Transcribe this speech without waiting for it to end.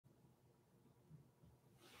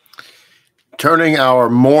Turning our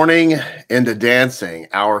mourning into dancing,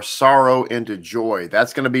 our sorrow into joy.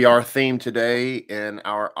 That's going to be our theme today in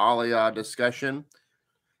our Aliyah discussion,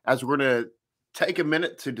 as we're going to take a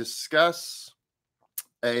minute to discuss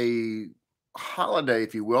a holiday,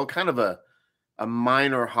 if you will, kind of a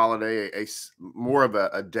minor holiday, more of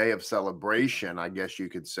a day of celebration, I guess you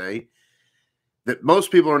could say, that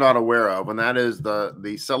most people are not aware of, and that is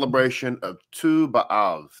the celebration of Tu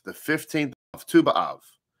B'Av, the 15th of Tu B'Av.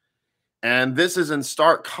 And this is in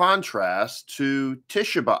stark contrast to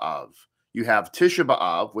Tisha B'Av. You have Tisha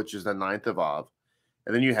B'Av, which is the 9th of Av,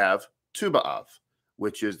 and then you have Tu B'Av,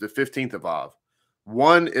 which is the 15th of Av.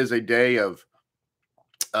 One is a day of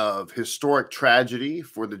historic tragedy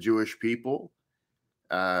for the Jewish people,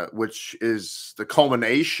 which is the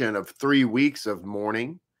culmination of 3 weeks of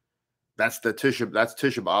mourning. That's Tisha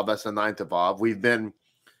B'Av. That's the 9th of Av. We've been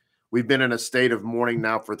in a state of mourning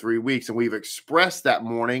now for 3 weeks, and we've expressed that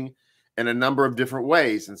mourning in a number of different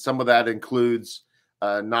ways. And some of that includes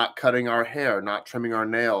not cutting our hair, not trimming our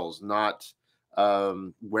nails, not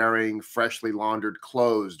wearing freshly laundered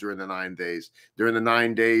clothes during the 9 days. During the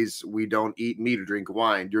 9 days, we don't eat meat or drink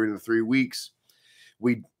wine. During the 3 weeks,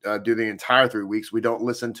 we do the entire 3 weeks, we don't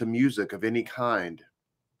listen to music of any kind.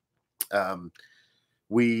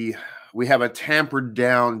 We have a tampered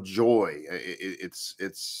down joy.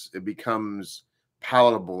 It becomes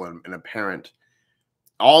palatable and apparent.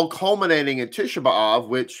 All culminating in Tisha B'Av,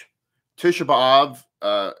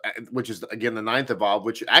 which is again the 9th of Av,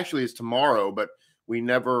 which actually is tomorrow, but we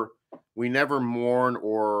never mourn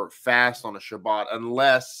or fast on a Shabbat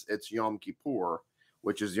unless it's Yom Kippur,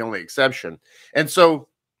 which is the only exception. And so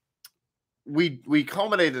we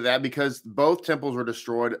culminated that because both temples were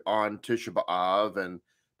destroyed on Tisha B'Av, and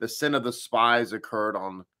the sin of the spies occurred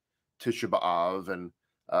on Tisha B'Av, and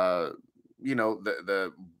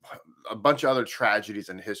a bunch of other tragedies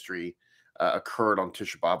in history occurred on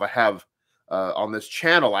Tisha B'Av. I have on this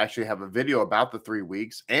channel, I actually have a video about the 3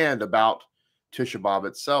 weeks and about Tisha B'Av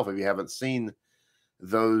itself. If you haven't seen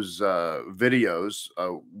those videos,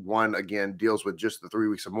 one again deals with just the 3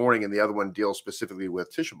 weeks of mourning, and the other one deals specifically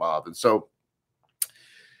with Tisha B'Av. And so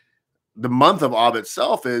the month of Av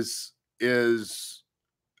itself is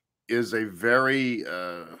a very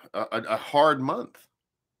a hard month.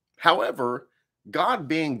 However, God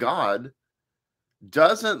being God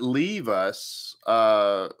doesn't leave us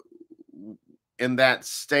in that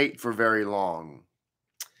state for very long.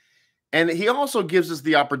 And he also gives us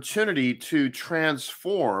the opportunity to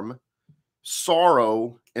transform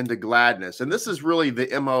sorrow into gladness. And this is really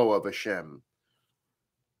the MO of Hashem.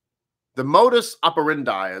 The modus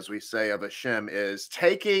operandi, as we say, of Hashem is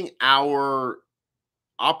taking our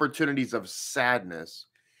opportunities of sadness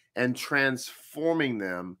and transforming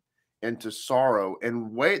them into sorrow.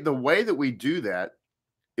 And the way that we do that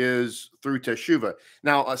is through teshuvah.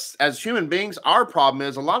 Now, as human beings, our problem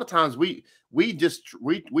is a lot of times we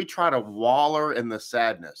try to waller in the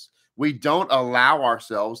sadness. We don't allow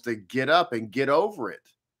ourselves to get up and get over it.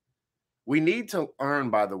 We need to learn,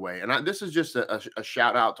 by the way, and this is just a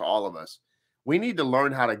shout out to all of us. We need to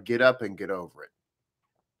learn how to get up and get over it.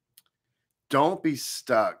 Don't be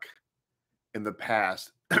stuck in the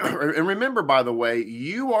past. And remember, by the way,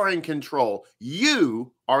 you are in control.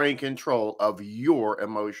 You are in control of your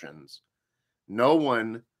emotions. No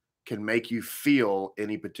one can make you feel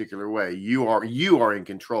any particular way. You are in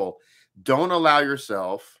control. Don't allow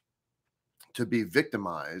yourself to be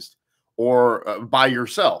victimized or by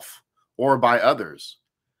yourself or by others.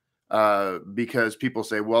 Because people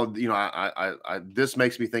say, well, I this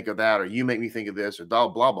makes me think of that, or you make me think of this, or blah,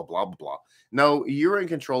 blah, blah, blah, blah. No, you're in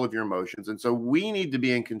control of your emotions. And so we need to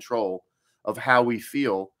be in control of how we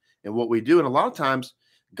feel and what we do. And a lot of times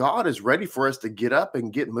God is ready for us to get up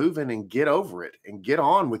and get moving and get over it and get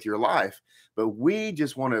on with your life. But we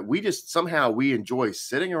somehow enjoy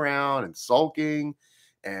sitting around and sulking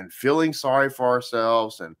and feeling sorry for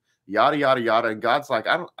ourselves and yada, yada, yada. And God's like,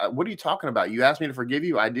 what are you talking about? You asked me to forgive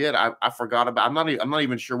you. I did. I forgot about, I'm not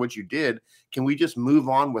even sure what you did. Can we just move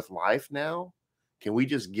on with life now? Can we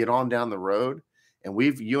just get on down the road? And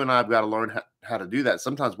you and I have got to learn how to do that.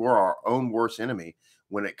 Sometimes we're our own worst enemy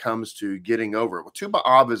when it comes to getting over it. Well, Tu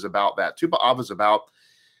B'Av is about that. Tu B'Av is about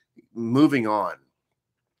moving on.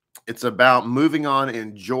 It's about moving on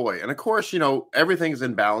in joy. And of course, everything's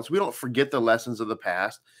in balance. We don't forget the lessons of the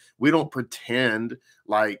past. We don't pretend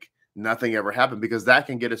like nothing ever happened, because that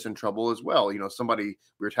can get us in trouble as well. We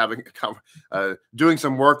were doing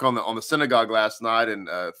some work on the synagogue last night, and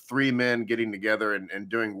 3 men getting together and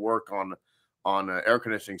doing work on an air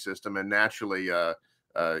conditioning system. And naturally,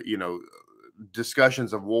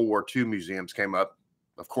 discussions of World War II museums came up.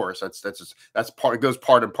 of course, that's part, it goes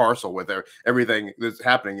part and parcel with everything that's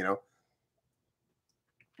happening, you know.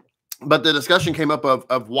 But the discussion came up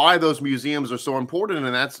of why those museums are so important,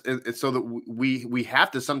 and it's so that we have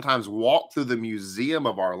to sometimes walk through the museum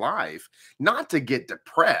of our life, not to get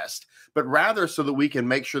depressed, but rather so that we can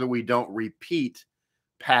make sure that we don't repeat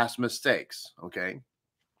past mistakes. Okay.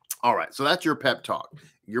 All right. So that's your pep talk.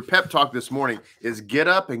 Your pep talk this morning is get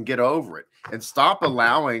up and get over it, and stop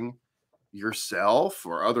allowing yourself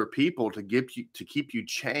or other people to keep you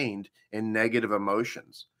chained in negative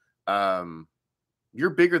emotions.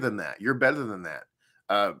 You're bigger than that. You're better than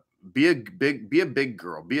that. Be a big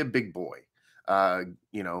girl. Be a big boy.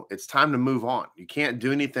 You know, it's time to move on. You can't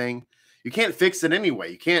do anything. You can't fix it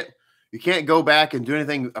anyway. You can't go back and do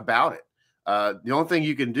anything about it. The only thing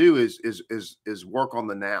you can do is work on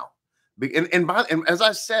the now. And as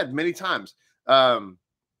I said many times,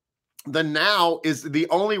 the now is the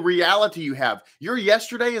only reality you have. Your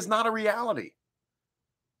yesterday is not a reality.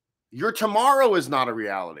 Your tomorrow is not a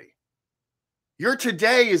reality. Your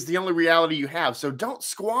today is the only reality you have. So don't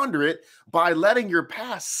squander it by letting your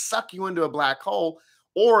past suck you into a black hole,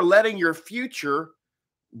 or letting your future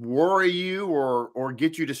worry you or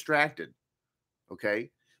get you distracted. Okay.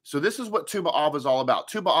 So this is what Tu B'Av is all about.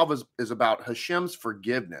 Tu B'Av is about Hashem's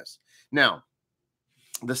forgiveness. Now,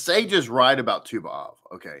 the sages write about Tu B'Av,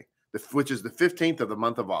 okay, which is the 15th of the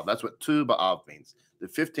month of Av. That's what Tu B'Av means, the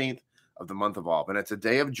 15th of the month of Av. And it's a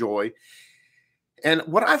day of joy. And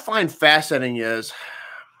what I find fascinating is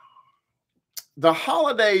the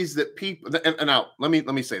holidays that people, and now let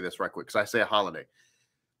me say this right quick, because I say a holiday.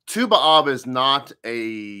 Tu B'Av is not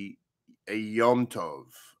a Yom Tov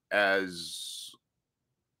as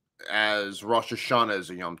Rosh Hashanah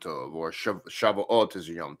is a Yom Tov, or Shavuot is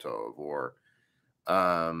a Yom Tov, or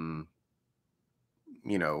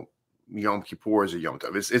you know, Yom Kippur is a Yom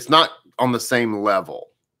Tov. It's not on the same level.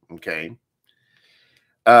 Okay.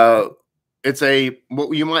 It's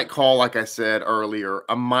what you might call, like I said earlier,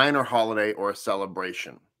 a minor holiday or a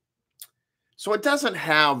celebration. So it doesn't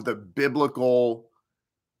have the biblical,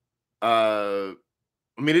 I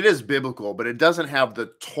mean, it is biblical, but it doesn't have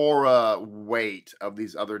the Torah weight of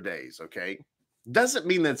these other days, okay? Doesn't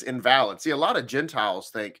mean that it's invalid. See, a lot of Gentiles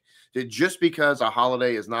think that just because a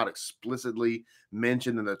holiday is not explicitly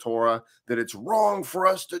mentioned in the Torah, that it's wrong for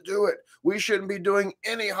us to do it. We shouldn't be doing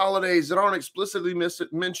any holidays that aren't explicitly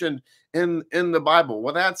mentioned in the Bible.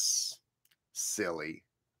 Well, that's silly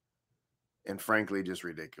and frankly just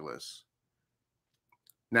ridiculous.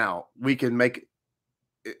 Now, we can make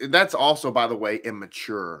that's also, by the way,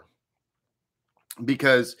 immature,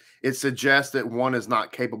 because it suggests that one is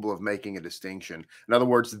not capable of making a distinction. In other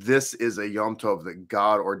words, this is a Yom Tov that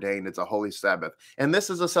God ordained. It's a holy Sabbath. And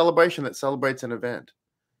this is a celebration that celebrates an event.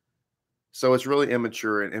 So it's really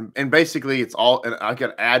immature. And basically it's all, and I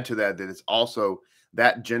can add to that it's also,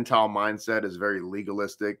 that Gentile mindset is very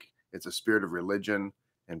legalistic. It's a spirit of religion.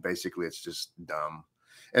 And basically it's just dumb.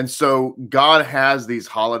 And so God has these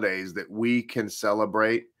holidays that we can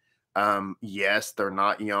celebrate. Yes, they're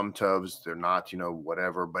not Yom Tovs, they're not, you know,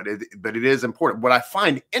 whatever, but it is important. What I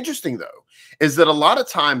find interesting, though, is that a lot of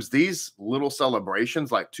times these little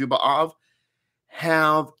celebrations like Tu B'Av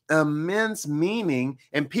have immense meaning,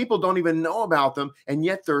 and people don't even know about them, and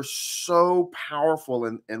yet they're so powerful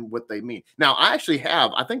in what they mean. Now, I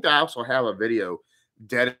think I also have a video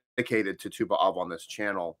dedicated to Tu B'Av on this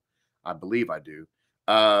channel. I believe I do.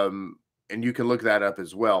 And you can look that up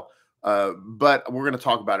as well. But we're going to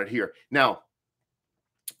talk about it here. Now,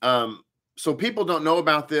 so people don't know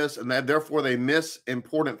about this, and that therefore they miss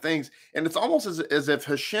important things. And it's almost as if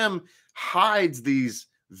Hashem hides these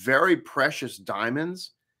very precious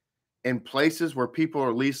diamonds in places where people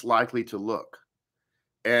are least likely to look.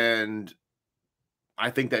 And I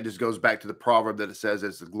think that just goes back to the proverb that it says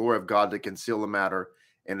it's the glory of God to conceal the matter,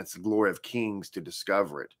 and it's the glory of kings to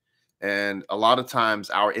discover it. And a lot of times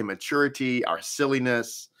our immaturity, our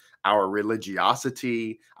silliness, our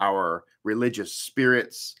religiosity, our religious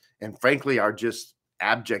spirits, and frankly, our just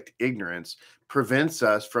abject ignorance prevents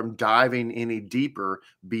us from diving any deeper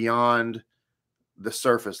beyond the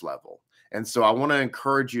surface level. And so I want to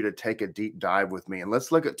encourage you to take a deep dive with me. And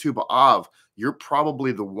let's look at Tu B'Av. You're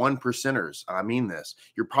probably the 1%ers. I mean this.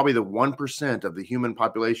 You're probably the 1% of the human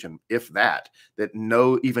population, if that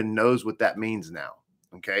even knows what that means now.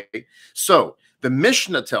 Okay, so the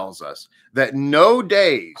Mishnah tells us that no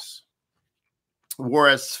days were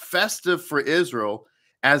as festive for Israel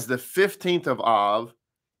as the 15th of Av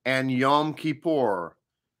and Yom Kippur.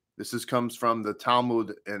 This comes from the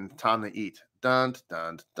Talmud and Tanait. Dun,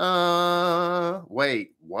 dun, dun.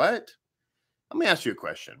 Wait, what? Let me ask you a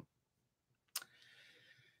question.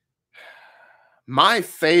 My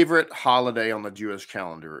favorite holiday on the Jewish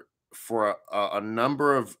calendar for a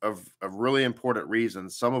number of really important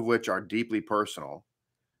reasons, some of which are deeply personal.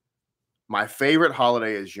 My favorite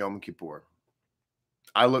holiday is Yom Kippur.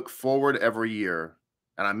 I look forward every year,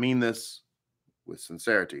 and I mean this with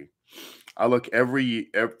sincerity. I look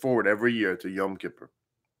forward every year to Yom Kippur.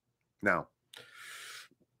 Now,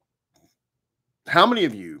 how many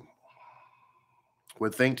of you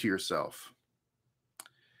would think to yourself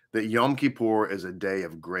that Yom Kippur is a day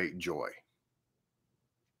of great joy?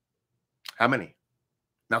 How many?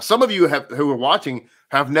 Now, some of you who are watching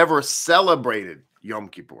have never celebrated Yom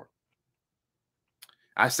Kippur.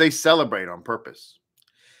 I say celebrate on purpose.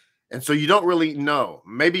 And so you don't really know.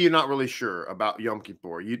 Maybe you're not really sure about Yom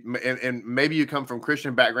Kippur. And maybe you come from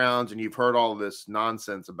Christian backgrounds and you've heard all of this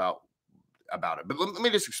nonsense about it. But let me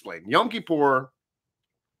just explain. Yom Kippur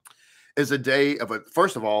is a day of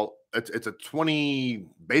first of all, it's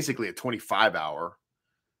basically a 25-hour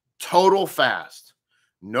total fast.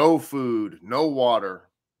 No food, no water.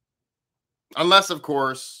 Unless, of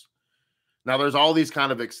course, now there's all these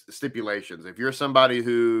kind of stipulations. If you're somebody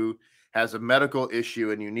who has a medical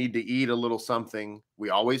issue and you need to eat a little something, we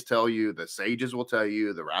always tell you, the sages will tell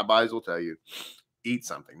you, the rabbis will tell you, eat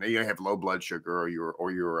something. Now you have low blood sugar, or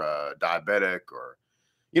you're diabetic, or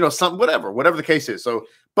whatever the case is. So,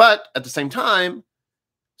 but at the same time,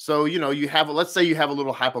 so you have let's say you have a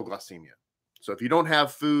little hypoglycemia. So if you don't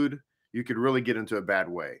have food, you could really get into a bad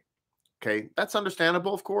way. Okay, that's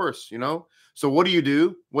understandable, of course, So what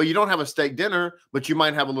do? Well, you don't have a steak dinner, but you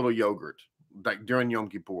might have a little yogurt, like during Yom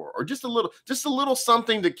Kippur, or just a little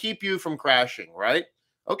something to keep you from crashing, right?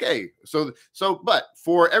 Okay, so, but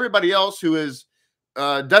for everybody else who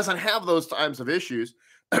doesn't have those types of issues,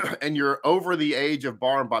 and you're over the age of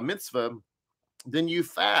bar and bat mitzvah, then you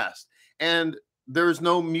fast, and there's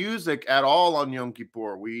no music at all on Yom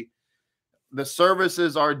Kippur. The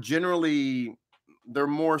services are generally, they're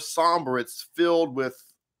more somber. It's filled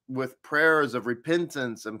with prayers of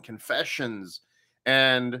repentance and confessions,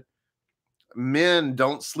 and men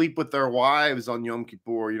don't sleep with their wives on Yom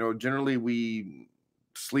Kippur. Generally we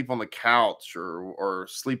sleep on the couch or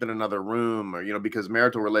sleep in another room, or because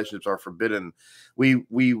marital relationships are forbidden. We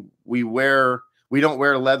don't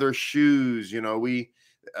wear leather shoes.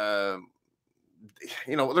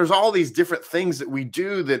 There's all these different things that we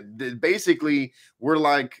do that basically we're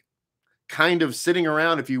like kind of sitting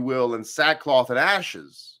around, if you will, in sackcloth and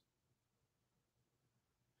ashes.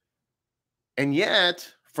 And yet,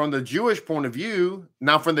 from the Jewish point of view,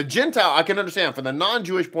 now from the Gentile, I can understand. From the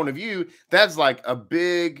non-Jewish point of view, that's like a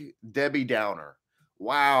big Debbie Downer.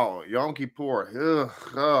 Wow, Yom Kippur.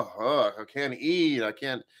 I can't eat. I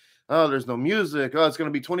can't. Oh, there's no music. Oh, it's going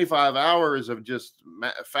to be 25 hours of just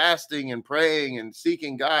fasting and praying and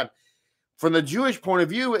seeking God. From the Jewish point of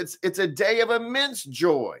view, it's a day of immense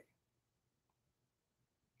joy.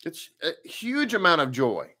 It's a huge amount of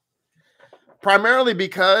joy. Primarily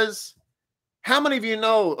because, how many of you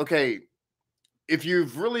know, okay, if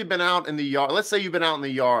you've really been out in the yard, let's say you've been out in the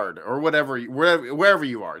yard or wherever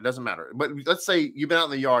you are, it doesn't matter. But let's say you've been out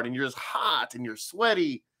in the yard and you're just hot and you're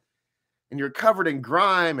sweaty and you're covered in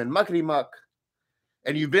grime and muckety muck,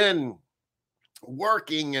 and you've been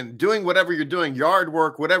working and doing whatever you're doing, yard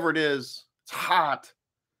work, whatever it is, it's hot.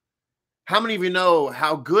 How many of you know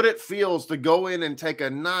how good it feels to go in and take a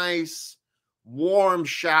nice warm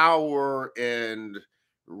shower and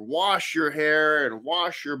wash your hair and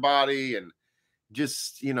wash your body, and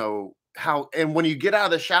just, and when you get out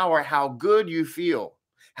of the shower, how good you feel,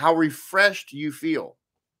 how refreshed you feel,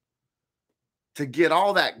 to get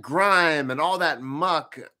all that grime and all that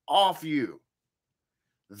muck off you.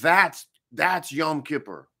 That's Yom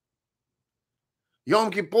Kippur.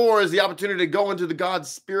 Yom Kippur is the opportunity to go into God's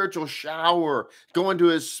spiritual shower, go into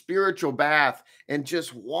his spiritual bath, and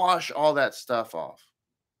just wash all that stuff off.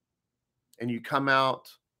 And you come out,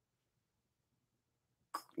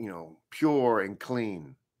 pure and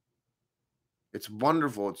clean. It's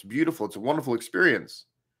wonderful. It's beautiful. It's a wonderful experience.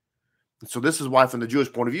 And so this is why, from the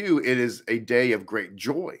Jewish point of view, it is a day of great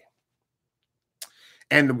joy.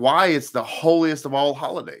 And why it's the holiest of all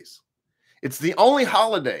holidays. It's the only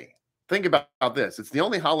holiday. Think about this. It's the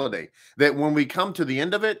only holiday that when we come to the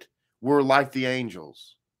end of it, we're like the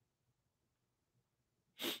angels.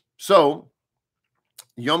 So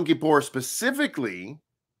Yom Kippur specifically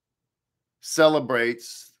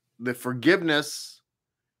celebrates the forgiveness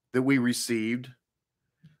that we received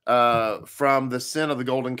from the sin of the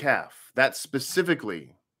golden calf. That's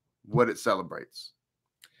specifically what it celebrates.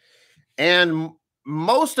 And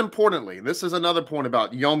most importantly, this is another point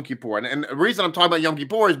about Yom Kippur. And the reason I'm talking about Yom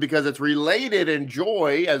Kippur is because it's related in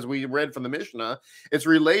joy, as we read from the Mishnah, it's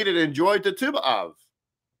related in joy to Tu B'Av.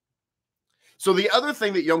 So the other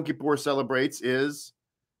thing that Yom Kippur celebrates is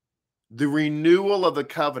the renewal of the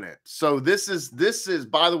covenant. So this is,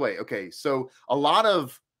 by the way, okay, so a lot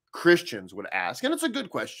of Christians would ask, and it's a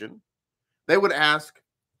good question. They would ask,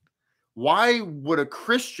 why would a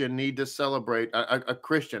Christian need to celebrate a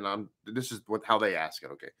Christian? This is how they ask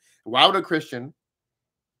it. Okay. Why would a Christian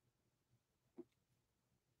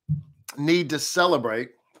need to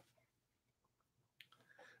celebrate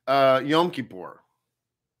Yom Kippur?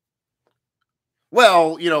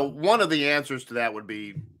 Well, one of the answers to that would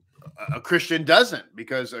be a Christian doesn't,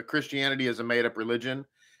 because Christianity is a made up religion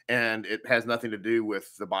and it has nothing to do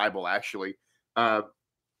with the Bible, actually.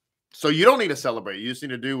 So you don't need to celebrate. You just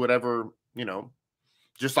need to do whatever,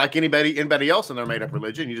 just like anybody else in their made up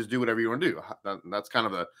religion. You just do whatever you want to do. That's kind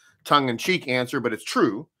of a tongue in cheek answer, but it's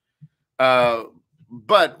true.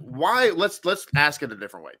 But why? Let's ask it a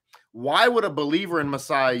different way. Why would a believer in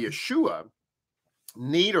Messiah Yeshua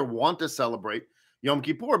need or want to celebrate Yom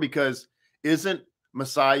Kippur? Because isn't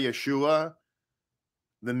Messiah Yeshua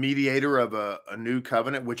the mediator of a new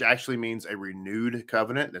covenant, which actually means a renewed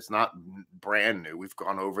covenant? It's not brand new. We've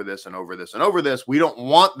gone over this and over this and over this. We don't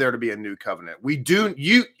want there to be a new covenant. We do.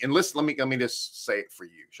 And listen, let me just say it for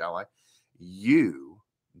you, shall I? You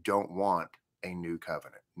don't want a new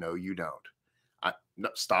covenant. No, you don't. No,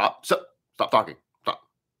 stop talking. Stop.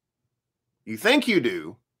 You think you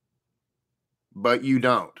do, but you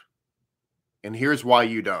don't. And here's why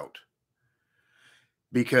you don't.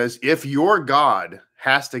 Because if your God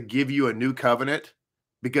has to give you a new covenant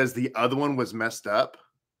because the other one was messed up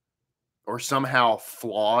or somehow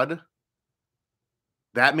flawed,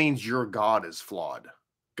 that means your God is flawed,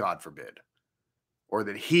 God forbid, or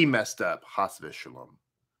that he messed up, Chas v'shalom,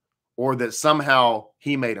 or that somehow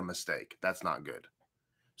he made a mistake. That's not good.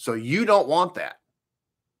 So you don't want that,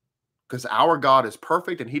 because our God is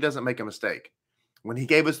perfect and he doesn't make a mistake. When he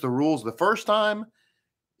gave us the rules the first time,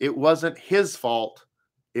 it wasn't his fault.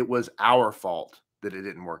 It was our fault that it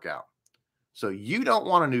didn't work out. So you don't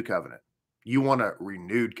want a new covenant. You want a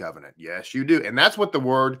renewed covenant. Yes, you do. And that's what the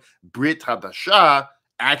word Brit Hadashah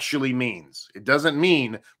actually means. It doesn't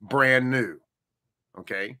mean brand new.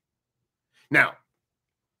 Okay. Now,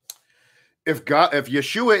 if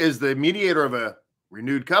Yeshua is the mediator of a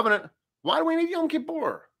renewed covenant, why do we need Yom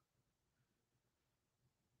Kippur?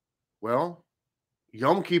 Well,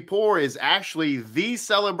 Yom Kippur is actually the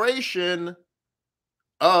celebration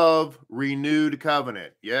of renewed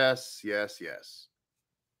covenant. Yes, yes, yes.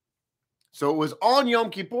 So it was on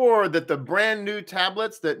Yom Kippur that the brand new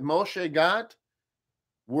tablets that Moshe got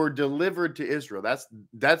were delivered to Israel.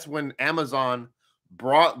 That's when Amazon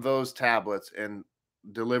brought those tablets and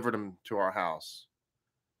delivered them to our house.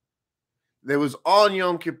 It was on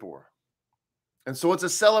Yom Kippur. And so it's a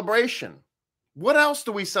celebration. What else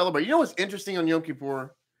do we celebrate? You know what's interesting on Yom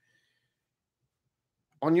Kippur?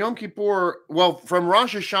 On Yom Kippur, well, from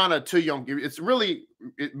Rosh Hashanah to Yom Kippur,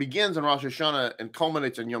 it begins on Rosh Hashanah and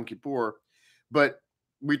culminates on Yom Kippur. But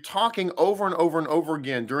we're talking over and over and over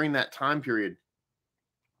again during that time period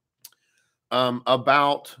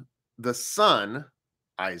about the son,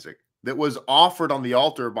 Isaac, that was offered on the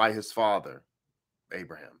altar by his father,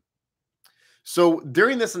 Abraham. So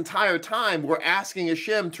during this entire time, we're asking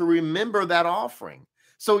Hashem to remember that offering.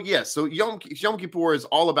 So yes, so Yom Kippur is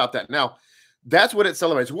all about that. Now, that's what it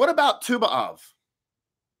celebrates. What about Tu B'Av?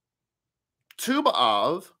 Tu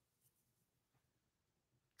B'Av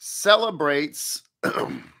celebrates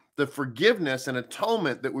the forgiveness and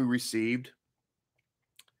atonement that we received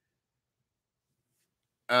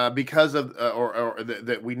because of,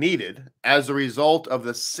 that we needed as a result of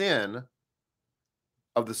the sin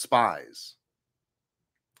of the spies.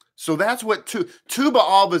 So that's what Tu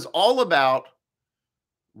B'Av is all about,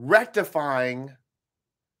 rectifying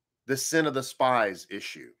the sin of the spies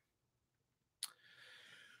issue.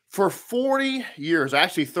 For 40 years,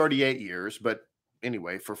 actually 38 years, but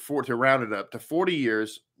anyway, to round it up to 40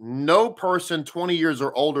 years, no person 20 years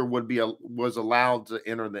or older was allowed to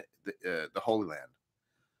enter the Holy Land.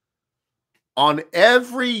 On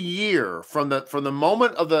every year from the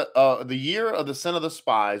moment of the year of the sin of the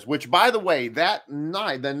spies, which, by the way, that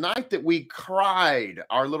night, the night that we cried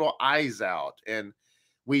our little eyes out and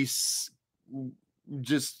we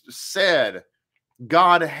just said,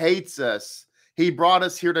 God hates us. He brought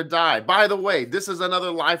us here to die. By the way, this is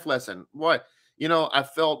another life lesson. What? I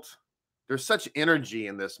felt there's such energy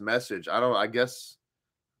in this message. I guess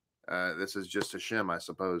this is just Hashem, I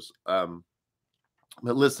suppose. But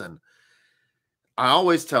listen, I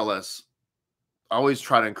always tell us always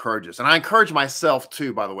try to encourage us. And I encourage myself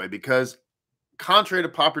too, by the way, because contrary to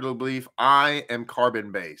popular belief, I am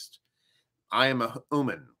carbon-based. I am a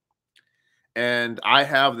human. And I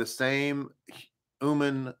have the same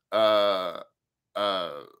human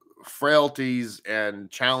frailties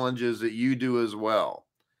and challenges that you do as well.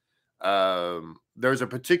 There's a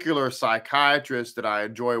particular psychiatrist that I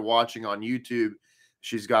enjoy watching on YouTube.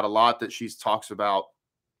 She's got a lot that she talks about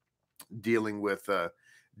dealing with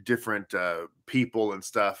different people and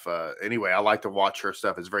stuff. Anyway, I like to watch her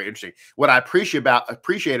stuff. It's very interesting. What I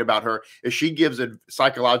appreciate about her is she gives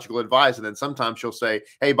psychological advice, and then sometimes she'll say,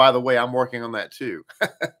 "Hey, by the way, I'm working on that too."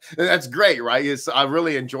 That's great, right? I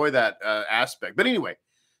really enjoy that aspect. But anyway,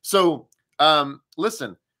 so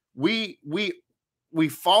listen, we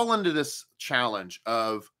fall into this challenge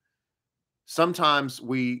of sometimes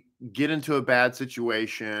we get into a bad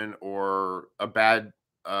situation or a bad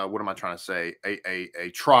what am I trying to say?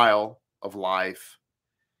 A trial of life.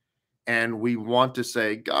 And we want to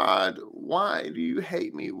say, God, why do you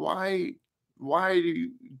hate me? Why do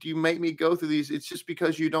you make me go through these? It's just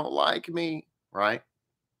because you don't like me, right?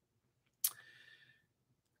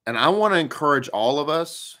 And I want to encourage all of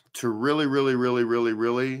us to really, really, really, really,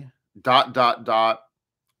 really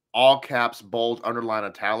all caps, bold, underline,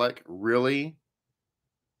 italic, really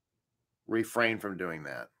refrain from doing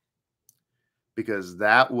that. Because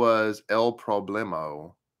that was el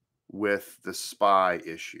problemo with the spy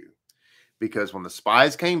issue. Because when the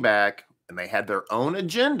spies came back and they had their own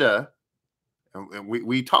agenda, and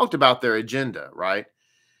we talked about their agenda, right?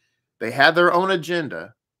 They had their own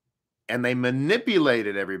agenda, and they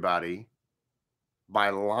manipulated everybody by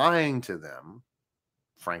lying to them,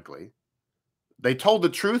 frankly. They told the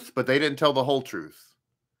truth, but they didn't tell the whole truth.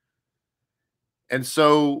 And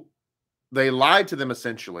so they lied to them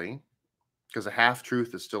essentially, because a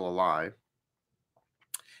half-truth is still a lie.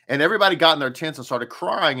 And everybody got in their tents and started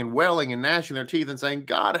crying and wailing and gnashing their teeth and saying,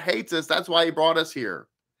 God hates us. That's why he brought us here.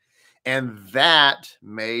 And that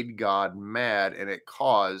made God mad, and it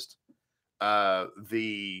caused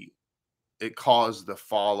the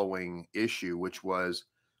following issue, which was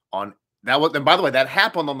on that was, and by the way, that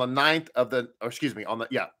happened on the 9th of the, or excuse me, on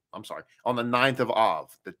the on the 9th of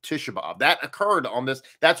Av, the Tisha B'Av. That occurred on this.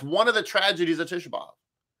 That's one of the tragedies of Tisha B'Av.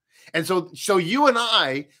 And so you and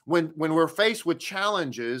I, when we're faced with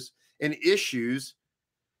challenges and issues,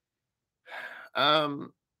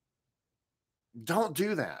 don't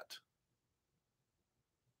do that.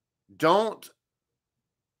 Don't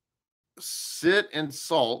sit and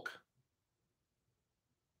sulk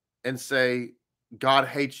and say, God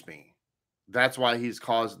hates me. That's why he's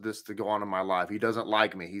caused this to go on in my life. He doesn't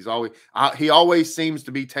like me. He always seems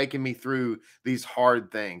to be taking me through these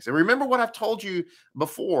hard things. And remember what I've told you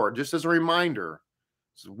before, just as a reminder,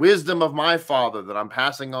 it's wisdom of my Father that I'm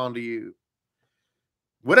passing on to you.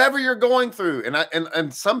 Whatever you're going through,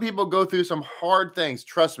 and some people go through some hard things.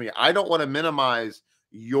 Trust me, I don't want to minimize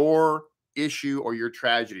your issue or your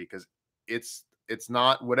tragedy, because it's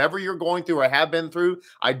not whatever you're going through or have been through.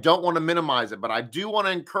 I don't want to minimize it, but I do want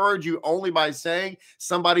to encourage you only by saying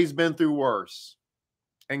somebody's been through worse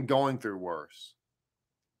and going through worse.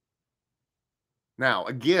 Now,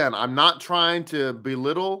 again, I'm not trying to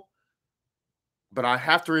belittle, but I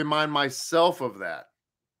have to remind myself of that,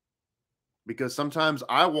 because sometimes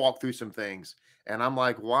I walk through some things and I'm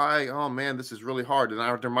like, why? Oh man, this is really hard. And I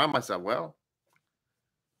have to remind myself, well,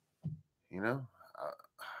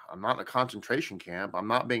 I'm not in a concentration camp. I'm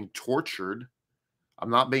not being tortured. I'm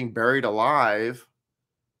not being buried alive.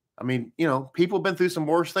 I mean, people have been through some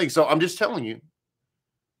worse things. So I'm just telling you,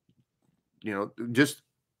 just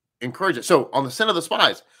encourage it. So on the sin of the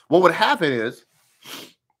spies, what would happen is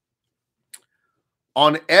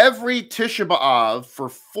on every Tisha B'Av for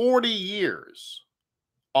 40 years,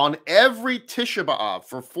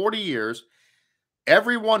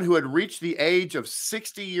 everyone who had reached the age of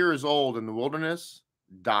 60 years old in the wilderness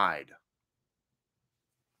died.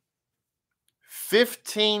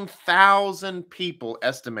 15,000 people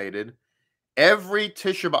estimated every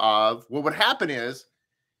Tisha B'Av. What would happen is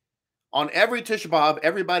on every Tisha B'Av,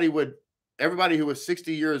 everybody who was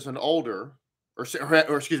 60 years and older, or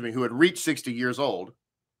excuse me, who had reached 60 years old,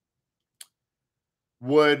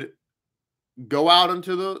 would go out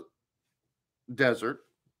into the desert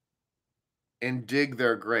and dig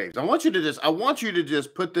their graves. I want you to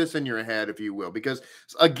just put this in your head, if you will, because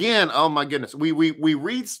again, oh my goodness, we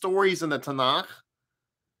read stories in the Tanakh,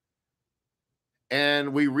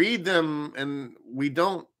 and we read them and we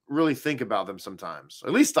don't really think about them sometimes.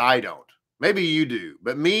 At least I don't. Maybe you do,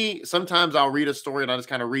 but me, sometimes I'll read a story and I just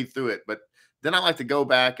kind of read through it, but then I like to go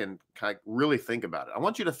back and kind of really think about it. I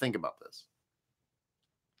want you to think about this.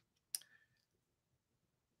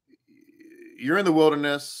 you're in the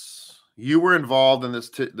wilderness. You were involved in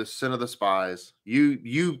the sin of the spies.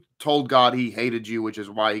 You told God he hated you, which is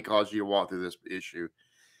why he caused you to walk through this issue.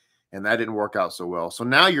 And that didn't work out so well. So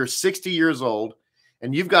now you're 60 years old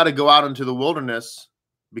and you've got to go out into the wilderness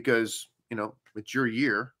because, it's your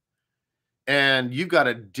year, and you've got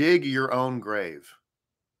to dig your own grave.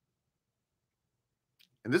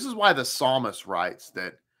 And this is why the psalmist writes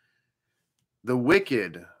that the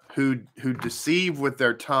wicked who deceive with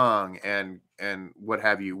their tongue and what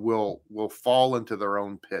have you will fall into their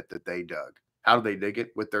own pit that they dug. How do they dig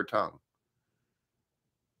it? With their tongue.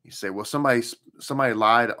 You say, well, somebody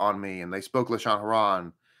lied on me and they spoke Lashon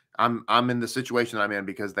Hara. I'm in the situation I'm in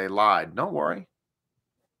because they lied. Don't worry.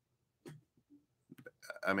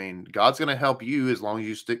 I mean, God's going to help you as long as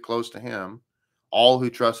you stick close to him. All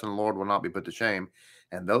who trust in the Lord will not be put to shame.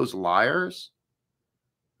 And those liars,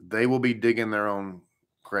 they will be digging their own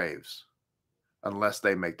graves unless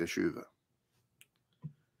they make the teshuva.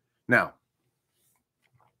 Now,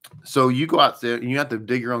 so you go out there and you have to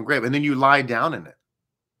dig your own grave, and then you lie down in it.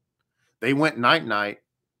 They went night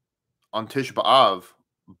on Tisha B'Av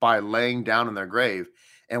by laying down in their grave,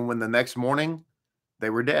 and when the next morning they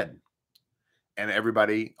were dead, and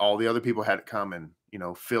all the other people had to come and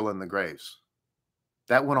fill in the graves.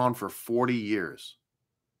 That went on for 40 years.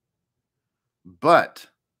 But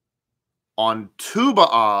on Tu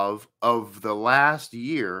B'Av of the last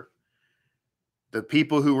year, the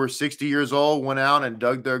people who were 60 years old went out and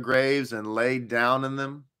dug their graves and laid down in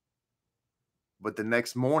them. But the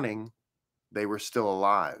next morning, they were still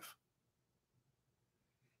alive.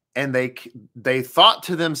 And they thought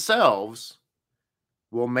to themselves,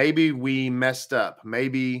 well, maybe we messed up.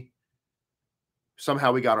 Maybe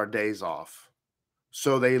somehow we got our days off.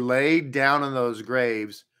 So they laid down in those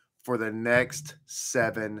graves for the next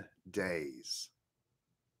 7 days.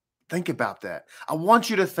 Think about that. I want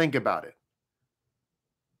you to think about it.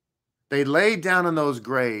 They laid down in those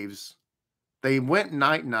graves. They went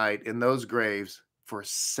night in those graves for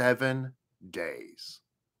 7 days.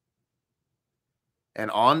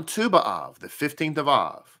 And on Tu B'Av, the 15th of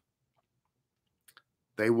Av,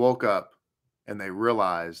 they woke up and they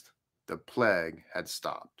realized the plague had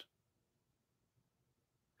stopped.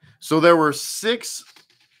 So there were 6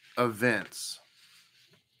 events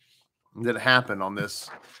that happened on this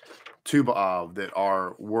Tu B'Av that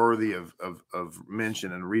are worthy of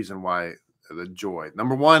mention and reason why the joy.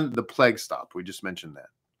 Number 1, the plague stopped. We just mentioned that.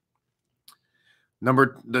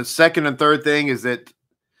 The second and third thing is that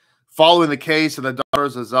following the case of the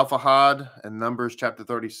daughters of Zephahad in Numbers chapter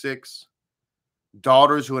 36,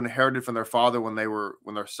 daughters who inherited from their father when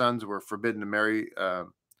their sons were forbidden to marry,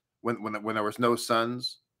 when there was no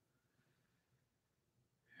sons.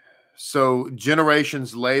 So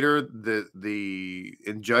generations later,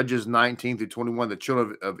 in Judges 19 through 21, the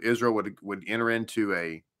children of Israel would enter into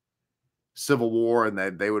a civil war, and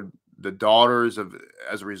the daughters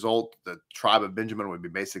as a result, the tribe of Benjamin would be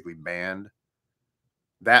basically banned.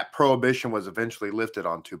 That prohibition was eventually lifted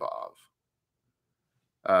on Tu B'Av.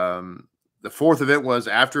 The fourth event was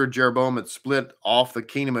after Jeroboam had split off the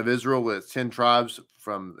kingdom of Israel with its 10 tribes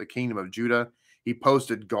from the kingdom of Judah. He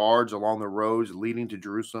posted guards along the roads leading to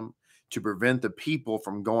Jerusalem to prevent the people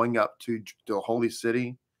from going up to the holy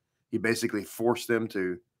city. He basically forced them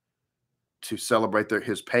to celebrate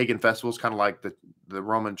his pagan festivals, kind of like the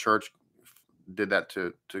Roman Church did that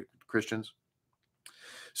to Christians.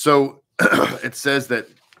 So it says that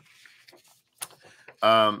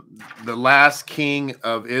the last king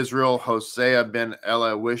of Israel, Hosea ben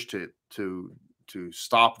Elah, wished to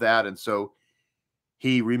stop that, and so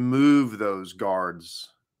he removed those guards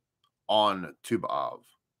on Tu B'Av.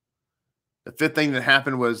 The fifth thing that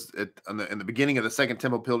happened was in the beginning of the Second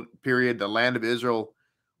Temple period, the land of Israel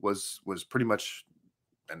was pretty much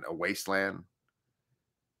a wasteland,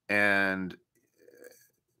 and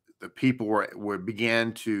the people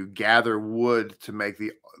began to gather wood to make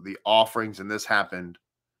the offerings, and this happened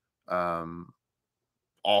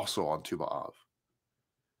also on Tu B'Av.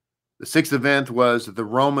 The sixth event was the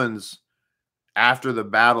Romans, after the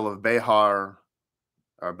Battle of Beitar,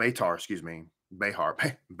 Behar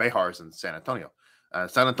is in San Antonio.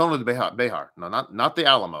 San Antonio de Behar. No, not the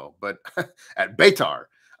Alamo, but at Beitar.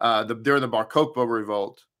 During the Bar Kokhba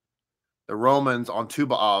revolt, the Romans on Tu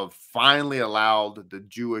B'Av finally allowed the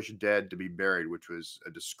Jewish dead to be buried, which was a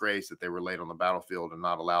disgrace that they were laid on the battlefield and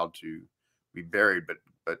not allowed to be buried.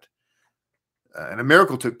 But and a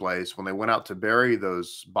miracle took place when they went out to bury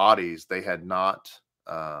those bodies. They had not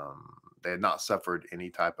suffered any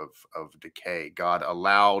type of decay. God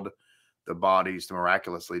allowed the bodies to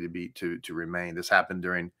miraculously to remain. This happened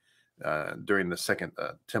during the Second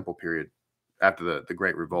Temple period after the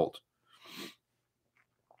Great Revolt.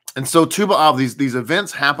 And so Tu B'Av, these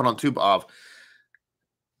events happen on Tu B'Av.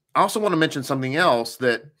 I also want to mention something else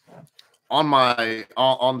that on the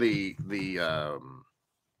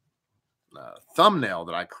thumbnail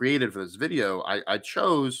that I created for this video, I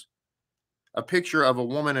chose a picture of a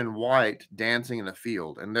woman in white dancing in a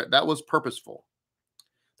field, and that was purposeful.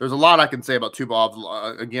 There's a lot I can say about Tu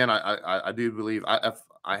B'Av. Again, I do believe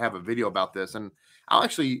I have a video about this, and I'll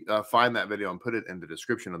actually find that video and put it in the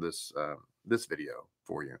description of this this video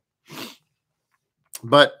for you.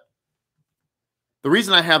 But the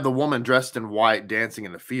reason I have the woman dressed in white dancing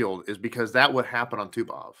in the field is because that would happen on Tu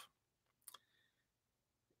B'Av.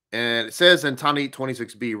 And it says in Tanit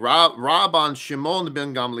 26b, Rabban Shimon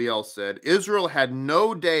ben Gamliel said, Israel had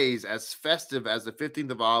no days as festive as the 15th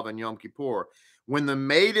of Av and Yom Kippur, when the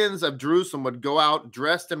maidens of Jerusalem would go out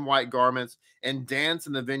dressed in white garments and dance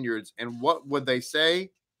in the vineyards. And what would they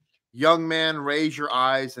say? Young man, raise your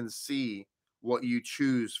eyes and see what you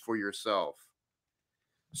choose for yourself.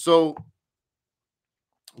 So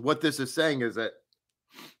what this is saying is that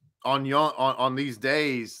on these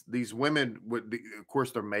days, these women would be, of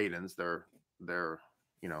course, they're maidens. They're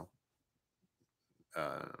you know,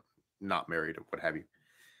 not married or what have you.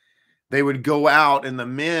 They would go out, and the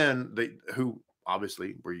men who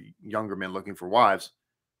obviously were younger men looking for wives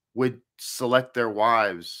would select their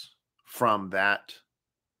wives from that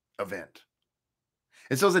event.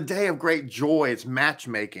 And so it's a day of great joy. It's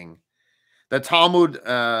matchmaking. The Talmud,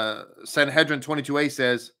 Sanhedrin 22a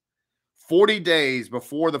says, 40 days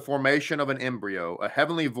before the formation of an embryo, a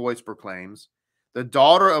heavenly voice proclaims, the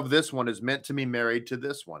daughter of this one is meant to be married to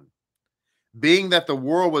this one. Being that the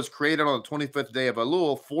world was created on the 25th day of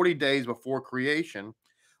Elul, 40 days before creation,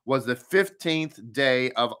 was the 15th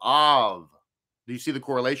day of Av. Do you see the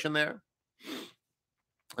correlation there?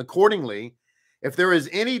 Accordingly, if there is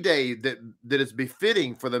any day that is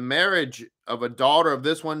befitting for the marriage of a daughter of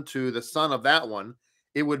this one to the son of that one,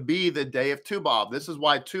 it would be the day of Tu B'Av. This is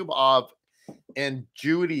why Tu B'Av in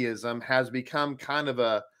Judaism has become kind of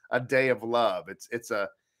a day of love. It's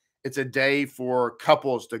a day for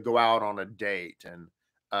couples to go out on a date and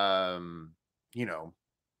you know,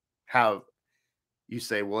 have, you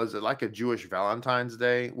say, well, is it like a Jewish Valentine's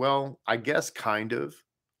Day? Well, I guess kind of,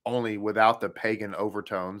 only without the pagan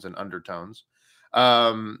overtones and undertones.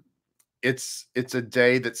 It's a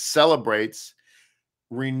day that celebrates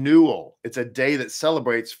renewal. It's a day that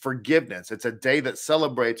celebrates forgiveness. It's a day that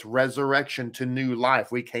celebrates resurrection to new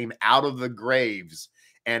life. We came out of the graves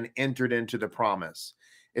and entered into the promise.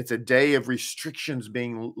 It's a day of restrictions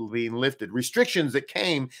being lifted. Restrictions that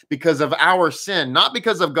came because of our sin, not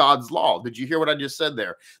because of God's law. Did you hear what I just said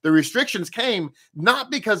there? The restrictions came not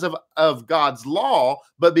because of God's law,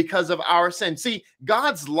 but because of our sin. See,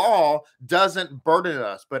 God's law doesn't burden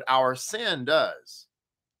us, but our sin does.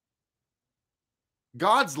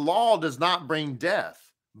 God's law does not bring death,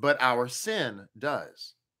 but our sin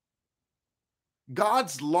does.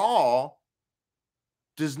 God's law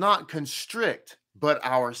does not constrict, but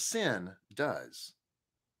our sin does.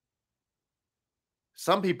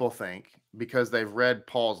 Some people think, because they've read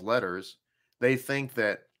Paul's letters, they think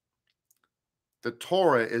that the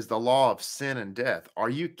Torah is the law of sin and death. Are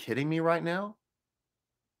you kidding me right now?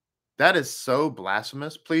 That is so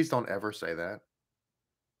blasphemous. Please don't ever say that.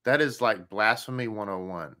 That is like blasphemy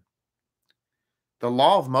 101. The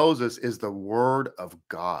law of Moses is the word of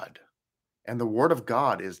God. And the word of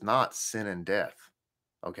God is not sin and death.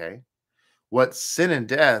 Okay? What sin and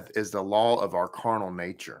death is the law of our carnal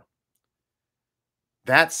nature.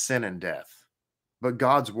 That's sin and death. But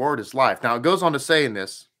God's word is life. Now, it goes on to say in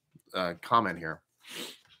this comment here,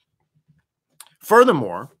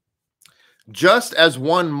 furthermore, just as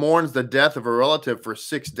one mourns the death of a relative for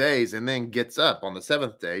 6 days and then gets up on the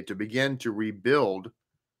 7th day to begin to rebuild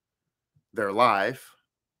their life,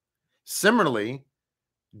 similarly,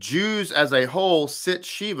 Jews as a whole sit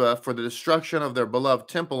Shiva for the destruction of their beloved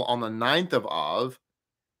temple on the 9th of Av,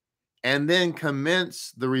 and then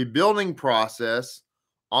commence the rebuilding process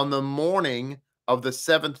on the morning of the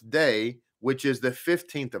 7th day, which is the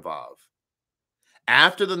 15th of Av.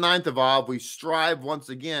 After the 9th of Av, we strive once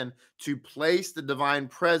again to place the divine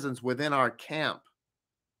presence within our camp.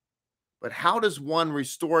 But how does one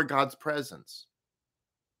restore God's presence?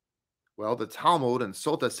 Well, the Talmud in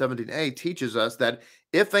Sota 17a teaches us that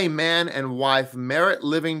if a man and wife merit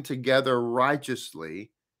living together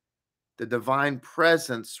righteously, the divine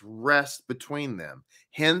presence rests between them.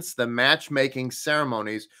 Hence, the matchmaking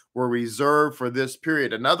ceremonies were reserved for this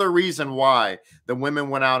period. Another reason why the women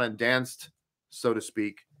went out and danced, so to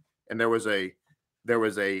speak, and there was a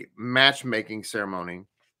matchmaking ceremony.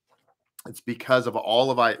 It's because of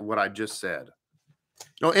all of what I just said.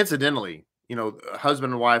 You know, incidentally, you know,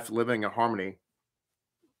 husband and wife living in harmony,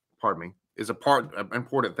 pardon me, is an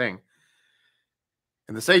important thing.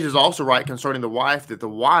 And the sage is also right concerning the wife, that the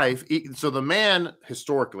wife, so the man,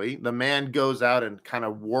 historically, the man goes out and kind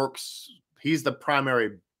of works. He's the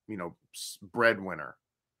primary, you know, breadwinner.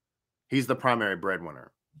 He's the primary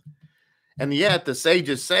breadwinner. And yet the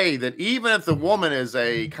sages say that even if the woman is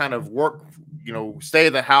a kind of work, you know, stay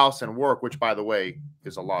at the house and work, which by the way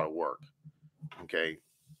is a lot of work. Okay.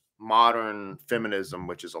 Modern feminism,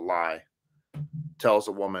 which is a lie, tells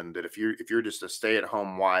a woman that if you're just a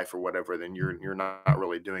stay-at-home wife or whatever, then you're not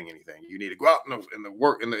really doing anything. You need to go out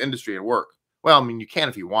in the industry and work. Well, I mean, you can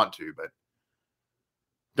if you want to, but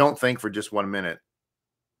don't think for just 1 minute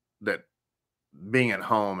that being at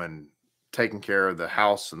home and taking care of the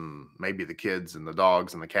house and maybe the kids and the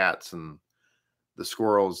dogs and the cats and the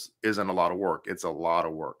squirrels isn't a lot of work. It's a lot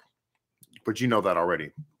of work, but you know that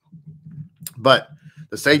already. But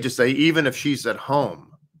the sages say even if she's at home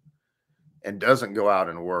and doesn't go out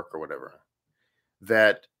and work or whatever,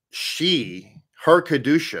 that her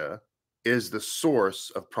kedusha is the source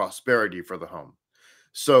of prosperity for the home.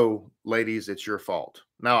 So, ladies, it's your fault.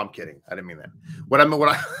 No, I'm kidding. I didn't mean that. What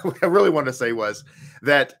I really wanted to say was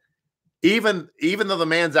that even though the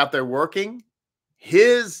man's out there working,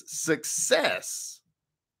 his success,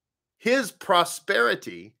 his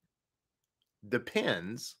prosperity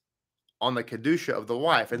depends on the kedusha of the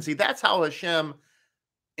wife. And see, that's how Hashem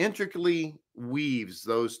intricately weaves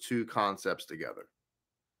those two concepts together.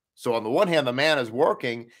 So on the one hand, the man is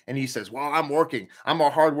working and he says, well, I'm working. I'm a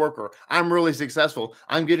hard worker. I'm really successful.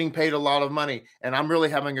 I'm getting paid a lot of money and I'm really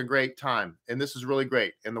having a great time. And this is really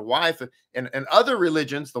great. And the wife, and other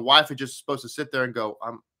religions, the wife is just supposed to sit there and go,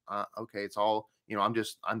 okay, it's all, you know, I'm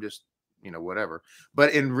just, you know, whatever.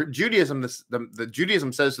 But in Judaism, the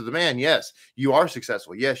Judaism says to the man, yes, you are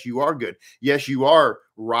successful. Yes, you are good. Yes, you are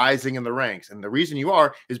rising in the ranks. And the reason you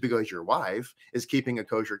are is because your wife is keeping a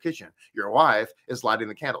kosher kitchen. Your wife is lighting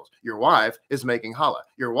the candles. Your wife is making challah.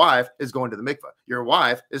 Your wife is going to the mikveh. Your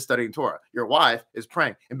wife is studying Torah. Your wife is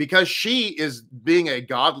praying. And because she is being a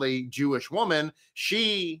godly Jewish woman,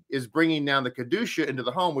 she is bringing down the kedusha into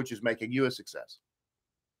the home, which is making you a success.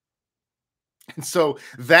 And so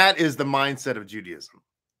that is the mindset of Judaism.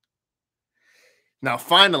 Now,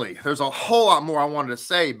 finally, there's a whole lot more I wanted to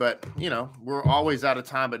say, but, you know, we're always out of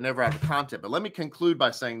time, but never out of content. But let me conclude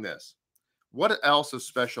by saying this. What else is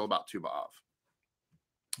special about Tu B'Av?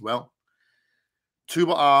 Well, Tu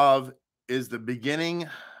B'Av is the beginning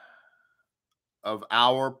of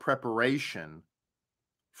our preparation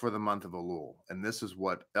for the month of Elul. And this is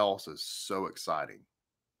what else is so exciting.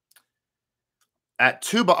 At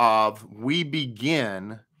Tu B'Av, we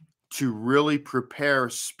begin to really prepare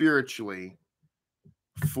spiritually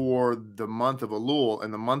for the month of Elul.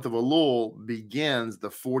 And the month of Elul begins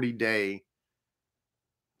the 40-day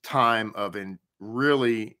time of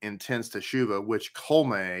really intense teshuvah, which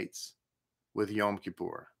culminates with Yom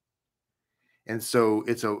Kippur. And so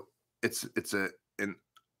it's a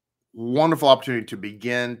wonderful opportunity to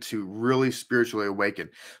begin to really spiritually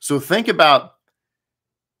awaken. So think about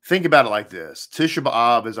it like this. Tisha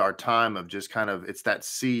B'Av is our time of just kind of, it's that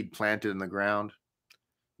seed planted in the ground.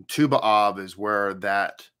 Tu B'Av is where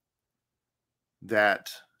that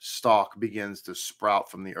stalk begins to sprout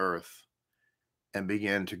from the earth and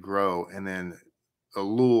begin to grow. And then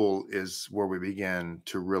Elul is where we begin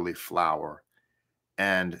to really flower.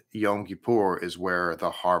 And Yom Kippur is where the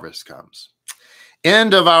harvest comes.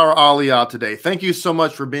 End of our Aliyah today. Thank you so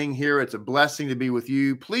much for being here. It's a blessing to be with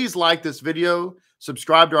you. Please like this video.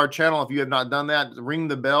 Subscribe to our channel if you have not done that. Ring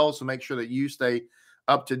the bell so make sure that you stay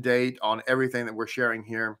up to date on everything that we're sharing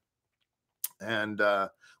here. And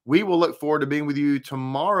we will look forward to being with you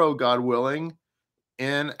tomorrow, God willing,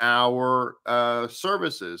 in our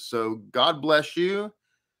services. So God bless you.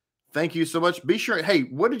 Thank you so much. Be sure. Hey,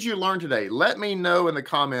 what did you learn today? Let me know in the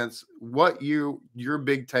comments what your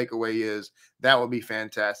big takeaway is. That would be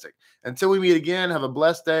fantastic. Until we meet again, have a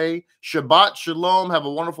blessed day. Shabbat Shalom. Have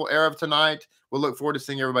a wonderful Erev tonight. We'll look forward to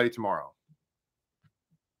seeing everybody tomorrow.